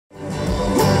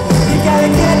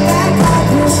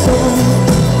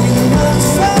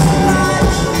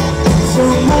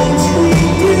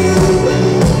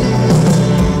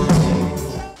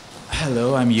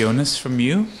Jonas from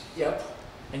MEW. Yep.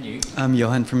 And you? I'm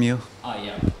Johan from MEW. Oh,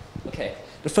 yeah. Okay.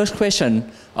 The first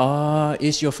question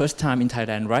is your first time in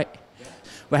Thailand, right? Yeah.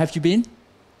 Where have you been?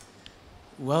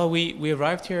 Well, we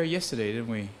arrived here yesterday, didn't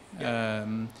we? Yeah.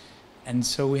 And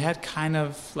so we had kind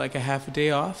of like a half a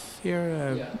day off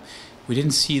here. Yeah. We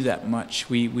didn't see that much.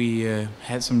 We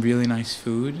had some really nice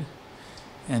food,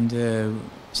 and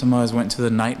some of us went to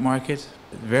the night market.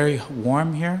 Very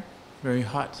warm here, very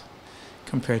hot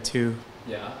compared to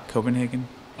Copenhagen,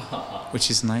 which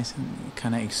is nice and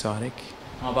kind of exotic.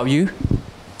 How about you?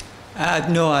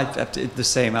 No, I did the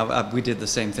same. We did the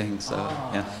same thing. So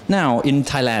yeah. Now in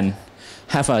Thailand,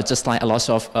 have just like a lot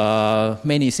of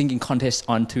many singing contests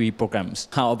on TV programs.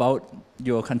 How about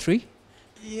your country?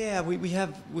 Yeah, we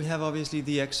have obviously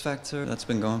the X Factor that's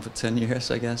been going for 10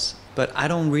 years, I guess. But I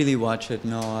don't really watch it.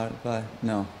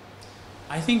 No.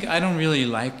 I think I don't really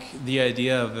like the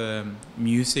idea of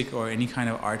music or any kind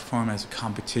of art form as a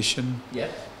competition. Yeah.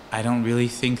 I don't really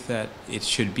think that it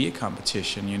should be a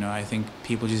competition, you know. I think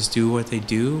people just do what they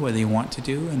do, what they want to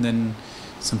do, and then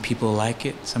some people like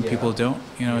it, some people don't.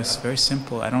 You know, it's very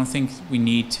simple. I don't think we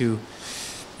need to,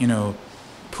 you know,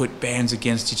 put bands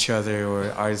against each other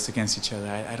or artists against each other.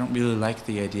 I don't really like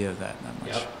the idea of that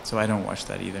much. Yep. So I don't watch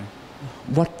that either.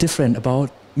 What different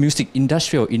about music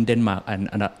industrial in Denmark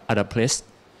and other place?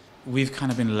 We've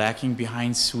kind of been lacking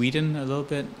behind Sweden a little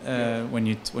bit. When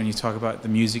you talk about the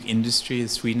music industry,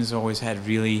 Sweden has always had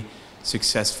really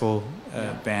successful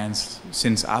bands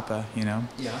since ABBA, you know.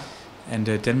 Yeah. And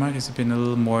Denmark has been a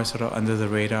little more sort of under the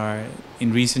radar.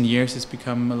 In recent years, it's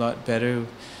become a lot better.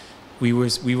 We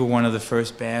were one of the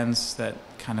first bands that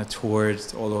kind of toured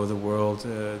all over the world.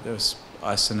 There was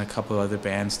us and a couple other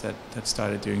bands that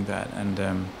started doing that.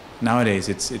 And nowadays,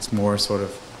 it's more sort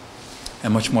of a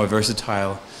much more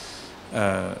versatile,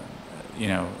 you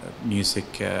know, music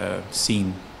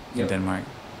scene in Denmark.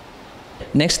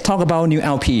 Next, talk about new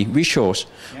LP visuals.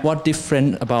 Yeah. What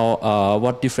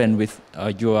different with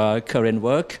your current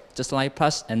work, just like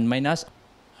plus and minus?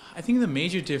 I think the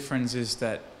major difference is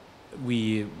that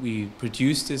we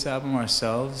produced this album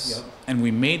ourselves, and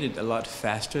we made it a lot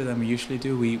faster than we usually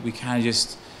do. We kind of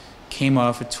just came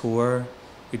off a tour.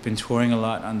 We've been touring a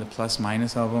lot on the Plus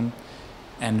Minus album,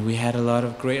 and we had a lot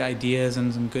of great ideas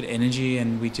and some good energy,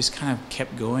 and we just kind of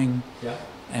kept going. Yeah.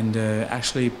 And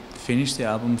actually finished the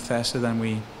album faster than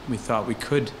we thought we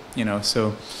could, you know.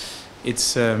 So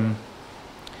it's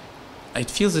it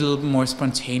feels a little bit more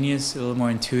spontaneous, a little more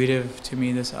intuitive to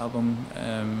me, this album.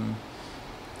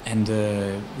 And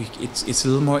it's a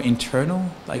little more internal.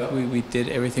 Like we did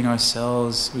everything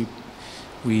ourselves.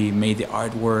 We made the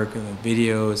artwork and the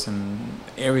videos and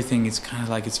everything. It's kind of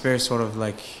like, it's very sort of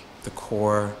like the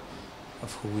core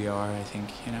of who we are, I think,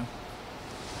 you know.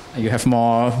 You have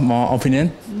more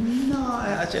opinion? No,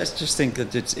 I just think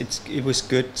that it was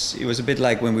good. It was a bit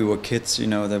like when we were kids, you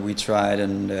know, that we tried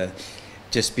and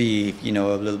just be, you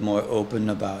know, a little more open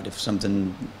about if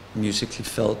something musically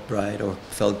felt right or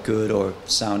felt good or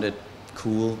sounded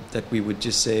cool, that we would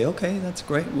just say, okay, that's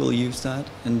great, we'll use that.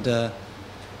 And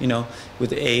you know,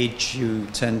 with age you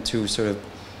tend to sort of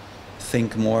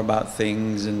think more about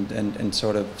things and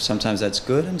sort of, sometimes that's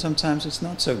good and sometimes it's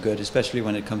not so good, especially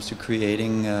when it comes to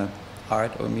creating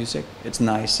art or music. It's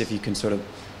nice if you can sort of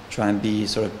try and be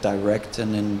sort of direct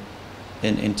and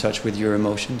in touch with your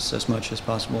emotions as much as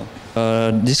possible.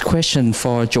 This question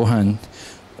for Johan.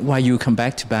 Why you come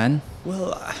back to band?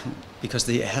 Well, because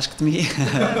they asked me.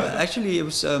 Actually, it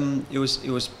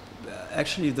was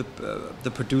actually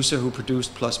the producer who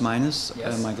produced Plus Minus,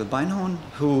 Michael Beinhorn,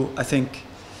 who I think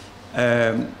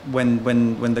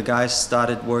when the guys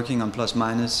started working on Plus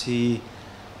Minus, he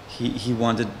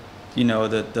wanted, you know,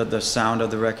 the sound of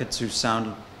the record to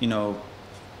sound, you know,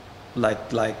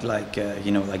 like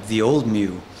you know, like the old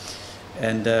MEW,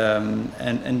 and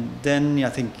then I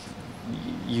think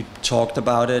you talked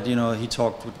about it, you know, he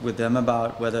talked with them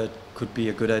about whether it could be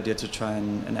a good idea to try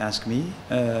and ask me,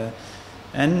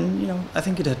 and you know, I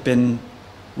think it had been,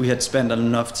 we had spent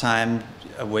enough time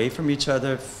away from each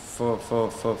other for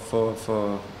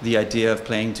the idea of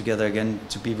playing together again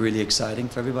to be really exciting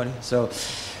for everybody. So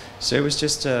it was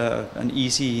just an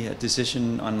easy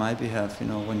decision on my behalf, you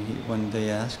know, when they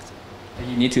asked.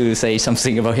 You need to say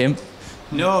something about him.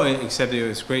 No, except it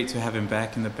was great to have him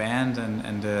back in the band,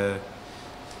 and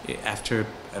after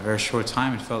a very short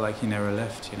time, it felt like he never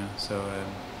left, you know. So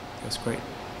it was great.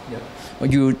 Yeah. Well,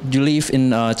 you live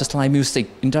in just like music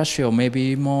industrial,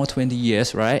 maybe more 20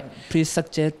 years, right? Please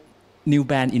suggest new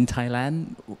band in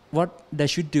Thailand. What they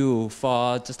should do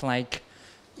for just like,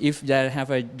 if they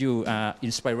have a new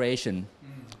inspiration,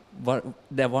 what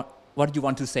you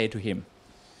want to say to him?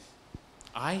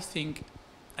 I think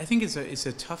I think it's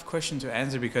a tough question to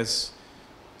answer because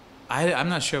I'm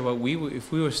not sure what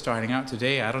if we were starting out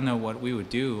today. I don't know what we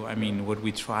would do. I mean, would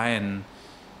we try and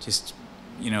just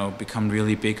become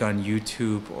really big on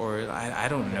YouTube, or I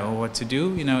don't know what to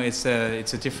do. It's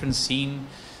a different scene.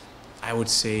 I would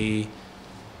say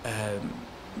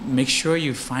make sure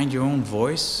you find your own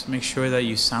voice. Make sure that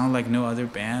you sound like no other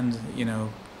band.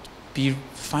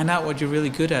 Find out what you're really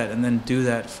good at and then do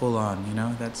that full on.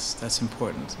 That's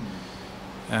important.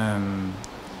 And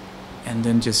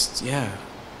then just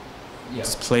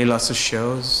play lots of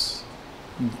shows,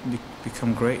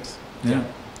 become great. Yeah.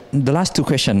 The last two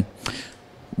questions.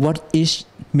 What is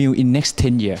MEW in next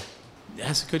 10 years?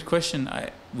 That's a good question.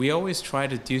 We always try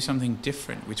to do something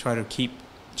different. We try to keep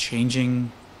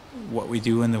changing what we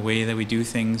do and the way that we do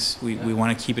things. We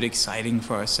want to keep it exciting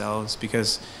for ourselves,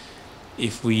 because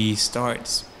if we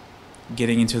start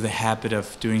getting into the habit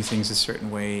of doing things a certain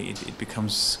way, it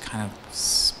becomes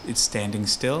it's standing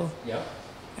still. Yeah.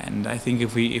 And I think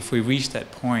if we reach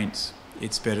that point,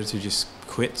 it's better to just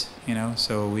quit.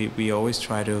 So we always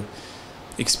try to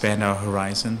expand our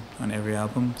horizon on every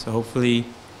album. So hopefully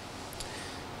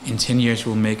in 10 years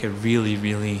we'll make a really,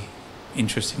 really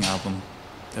interesting album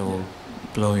that will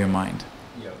blow your mind.